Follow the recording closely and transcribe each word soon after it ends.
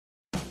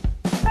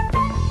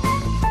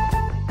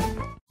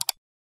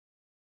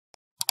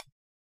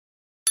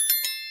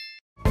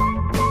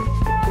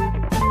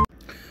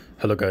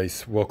Hello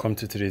guys, welcome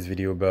to today's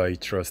video by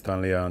Trust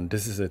Stanley, and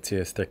this is a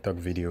TS Tech Talk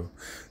video.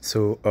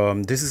 So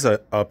this is an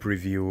app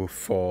review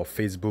for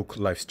Facebook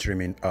live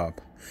streaming app.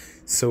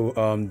 So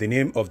the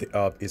name of the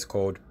app is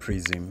called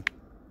Prism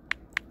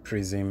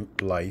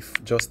Live.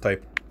 Just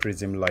type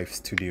Prism Live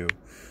Studio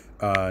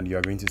and you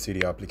are going to see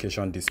the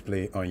application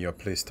display on your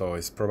Play Store.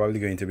 It's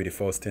probably going to be the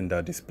first thing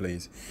that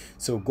displays.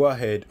 So go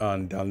ahead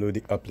and download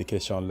the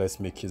application. Let's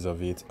make use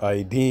of it.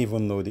 I didn't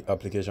even know the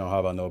application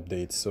have an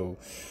update, so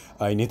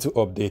I need to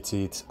update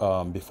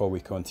it before we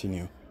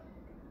continue.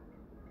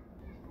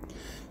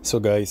 So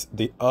guys,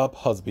 the app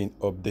has been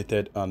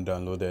updated and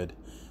downloaded,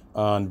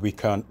 and we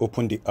can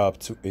open the app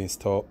to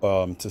install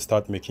to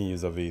start making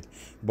use of it.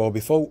 But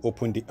before we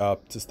open the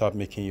app to start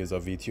making use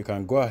of it, you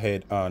can go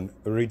ahead and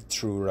read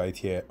through right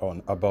here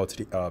on about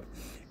the app,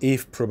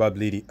 if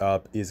probably the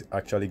app is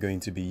actually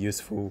going to be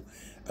useful.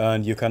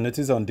 And you can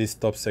notice on this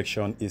top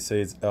section it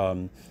says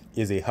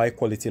is a high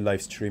quality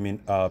live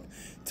streaming app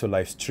to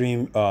live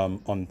stream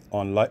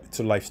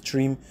to live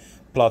stream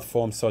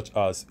platforms such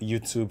as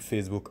YouTube,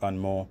 Facebook, and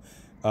more.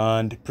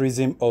 And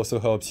Prism also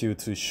helps you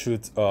to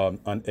shoot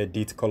and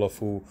edit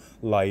colorful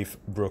live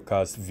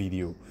broadcast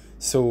video.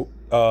 So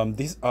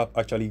this app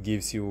actually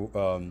gives you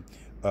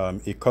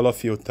a color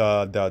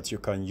filter that you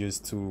can use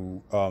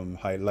to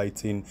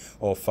highlighting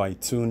or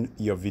fine-tune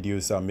your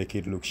videos and make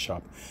it look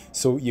sharp.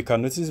 So you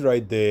can notice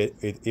right there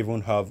it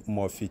even have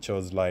more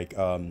features like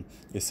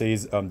it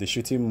says the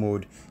shooting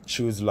mode,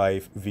 choose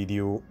live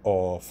video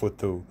or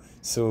photo.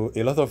 So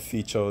a lot of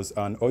features,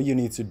 and all you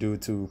need to do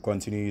to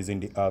continue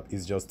using the app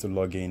is just to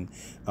log in,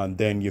 and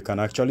then you can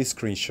actually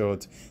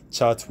screenshot,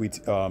 chat with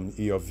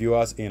your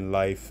viewers in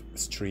live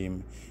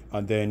stream.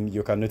 And then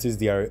you can notice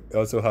there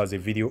also has a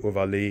video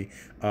overlay,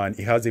 and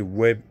it has a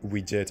web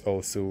widget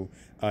also,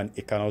 and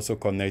it can also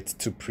connect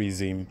to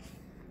Prism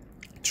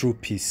through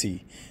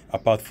PC.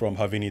 Apart from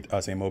having it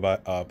as a mobile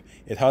app,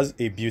 it has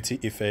a beauty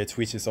effect,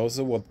 which is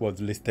also what was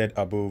listed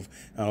above,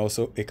 and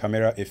also a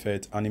camera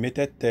effect,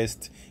 animated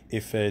text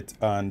effect,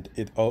 and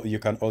you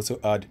can also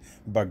add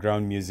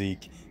background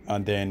music.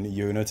 And then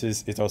you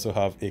notice it also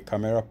have a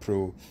camera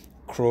pro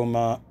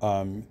chroma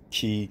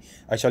key.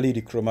 Actually,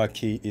 the chroma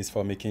key is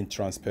for making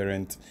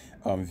transparent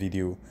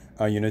video.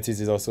 And you notice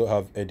it also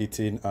have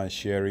editing and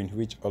sharing,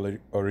 which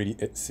already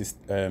exist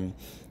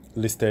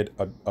listed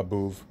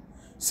above.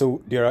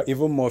 So there are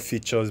even more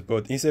features,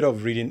 but instead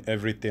of reading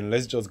everything,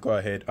 let's just go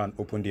ahead and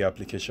open the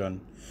application.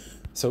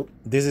 So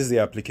this is the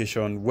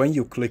application. When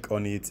you click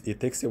on it, it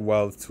takes a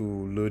while to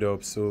load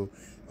up, so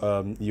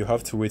you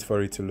have to wait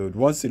for it to load.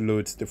 Once it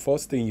loads, the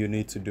first thing you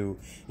need to do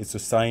is to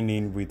sign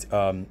in with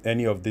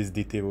any of these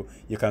details.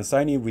 You can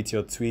sign in with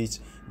your Twitch,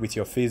 with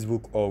your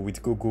Facebook, or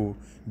with Google,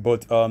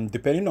 but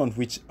depending on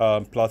which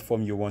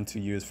platform you want to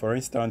use. For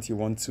instance, you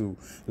want to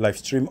live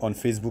stream on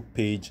Facebook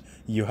page,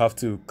 you have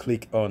to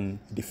click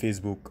on the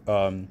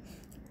Facebook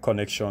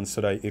connection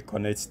so that it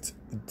connects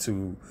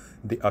to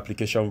the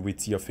application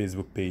with your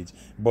Facebook page.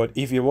 But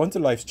if you want to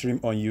live stream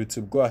on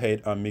YouTube, go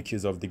ahead and make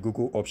use of the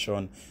Google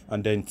option,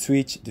 and then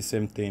Twitch the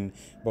same thing.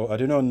 But I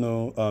do not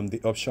know the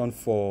option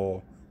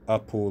for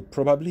Apple.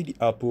 Probably the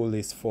Apple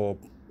is for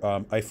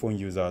iPhone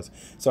users.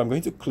 So I'm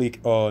going to click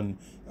on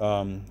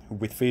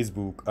with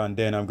Facebook, and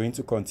then I'm going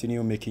to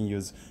continue making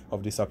use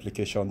of this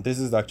application. This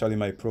is actually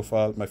my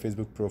profile, my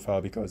Facebook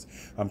profile, because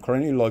I'm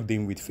currently logged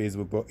in with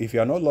Facebook. But if you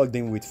are not logged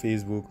in with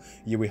Facebook,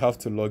 you will have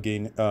to log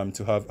in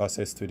to have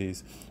access to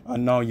this.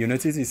 And now you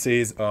notice it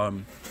says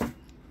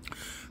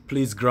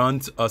please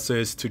grant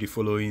access to the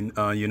following.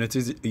 You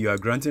notice you are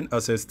granting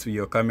access to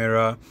your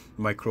camera,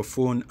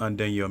 microphone, and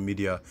then your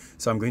media.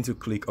 So I'm going to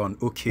click on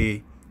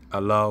OK,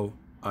 allow,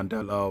 and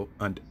allow,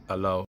 and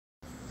allow.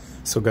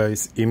 So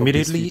guys,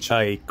 immediately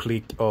I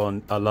clicked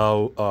on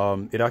allow.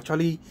 It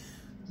actually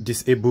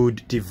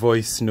disabled the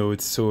voice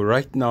notes. So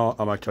right now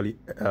I'm actually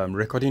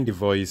recording the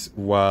voice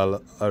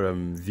while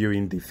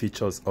viewing the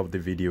features of the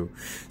video.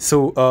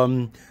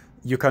 So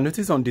you can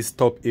notice on this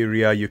top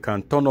area you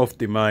can turn off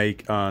the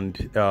mic and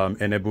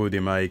enable the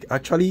mic.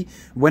 Actually,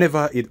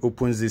 whenever it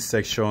opens this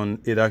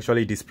section, it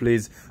actually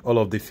displays all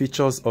of the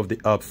features of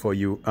the app for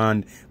you.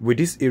 And with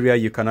this area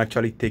you can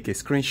actually take a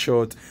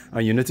screenshot,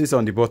 and you notice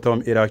on the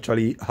bottom it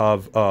actually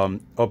have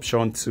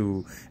option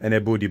to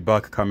enable the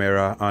back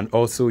camera, and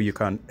also you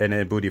can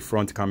enable the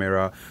front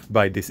camera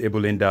by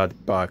disabling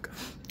that back.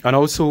 And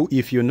also,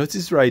 if you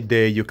notice right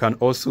there, you can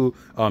also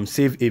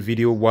save a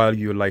video while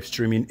you're live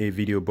streaming a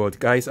video. But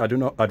guys, I do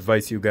not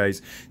advise you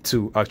guys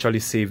to actually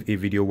save a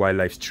video while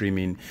live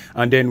streaming.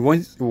 And then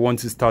once you want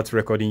to start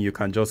recording, you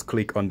can just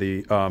click on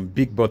the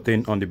big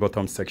button on the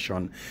bottom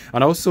section.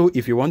 And also,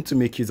 if you want to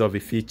make use of a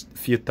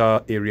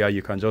filter area,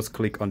 you can just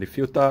click on the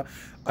filter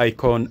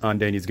icon,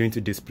 and then it's going to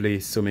display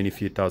so many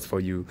filters for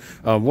you.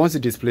 Once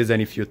it displays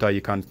any filter,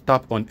 you can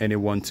tap on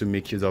anyone to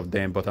make use of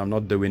them, but I'm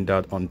not doing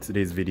that on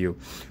today's video.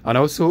 And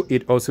also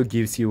it also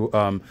gives you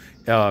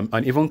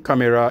and even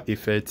camera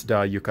effects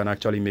that you can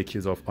actually make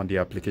use of on the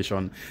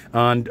application.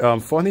 And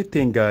funny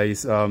thing,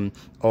 guys,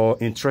 or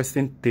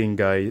interesting thing,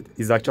 guys,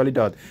 is actually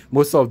that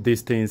most of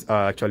these things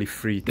are actually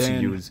free to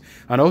use.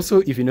 And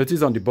also, if you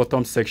notice on the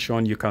bottom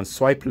section, you can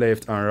swipe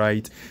left and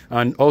right.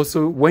 And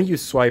also, when you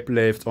swipe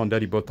left under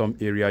the bottom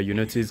area, you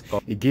notice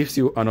it gives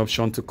you an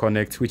option to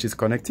connect, which is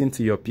connecting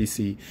to your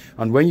PC.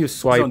 And when you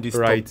swipe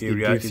right, it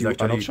gives you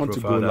an option to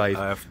go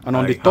live. And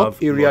on the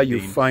top area,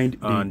 you find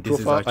the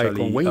profile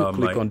icon. When you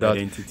click on that,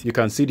 you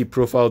can see the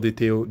profile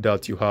detail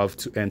that you have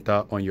to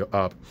enter on your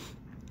app.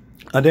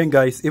 And then,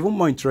 guys, even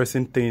more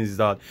interesting thing is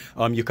that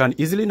you can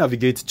easily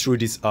navigate through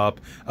this app.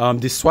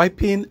 The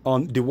swiping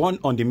on the one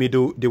on the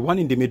middle, the one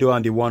in the middle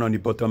and the one on the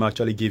bottom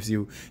actually gives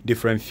you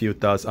different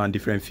filters and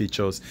different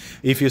features.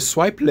 If you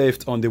swipe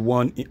left on the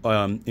one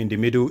in the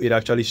middle, it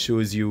actually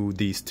shows you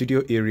the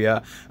studio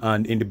area,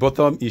 and in the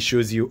bottom it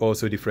shows you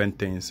also different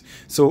things.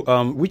 So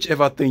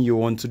whichever thing you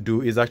want to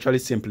do is actually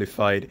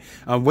simplified.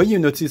 And when you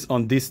notice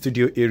on this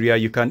studio area,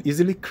 you can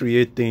easily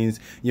create things.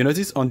 You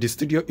notice on the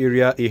studio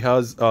area, it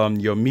has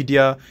your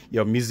media,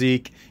 your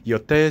music, your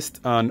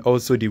text, and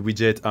also the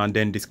widget, and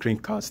then the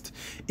screencast.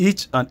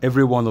 Each and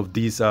every one of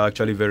these are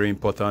actually very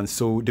important.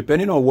 So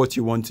depending on what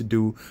you want to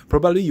do,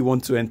 probably you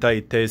want to enter a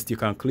text, you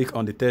can click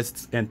on the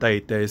text, enter a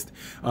text.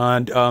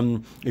 And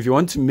if you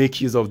want to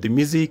make use of the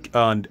music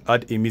and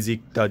add a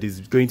music that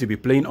is going to be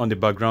playing on the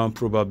background,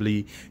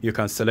 probably you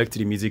can select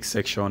the music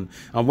section.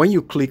 And when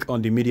you click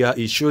on the media,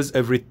 it shows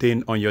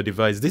everything on your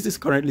device. This is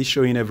currently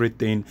showing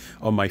everything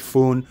on my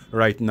phone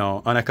right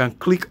now, and I can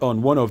click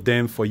on one of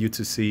them for you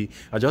to see.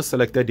 I just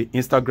selected the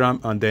Instagram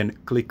and then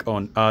click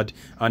on add,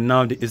 and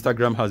now the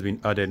Instagram has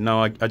been added.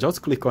 Now I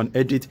just click on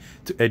edit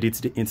to edit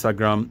the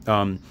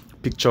Instagram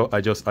picture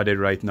I just added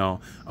right now.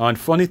 And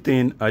funny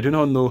thing, I do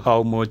not know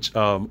how much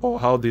or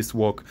how this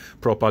work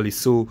properly,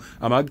 so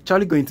I'm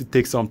actually going to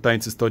take some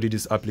time to study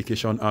this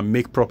application and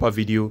make proper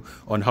video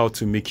on how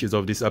to make use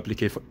of this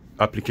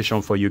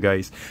application for you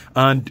guys.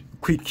 And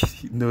quick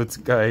note,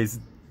 guys,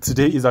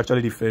 today is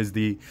actually the first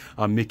day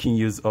I'm making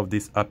use of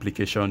this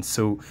application,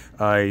 so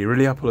I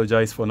really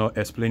apologize for not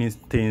explaining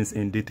things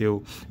in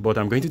detail, but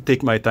I'm going to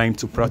take my time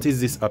to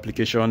practice this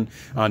application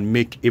and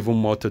make even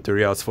more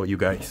tutorials for you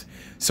guys.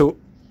 So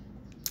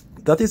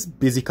that is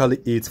basically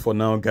it for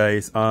now,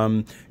 guys.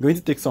 I'm going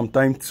to take some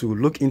time to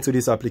look into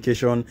this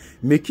application,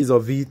 make use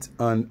of it,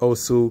 and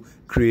also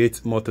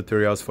create more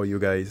tutorials for you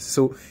guys.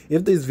 So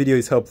if this video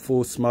is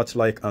helpful, smash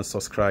like and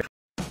subscribe.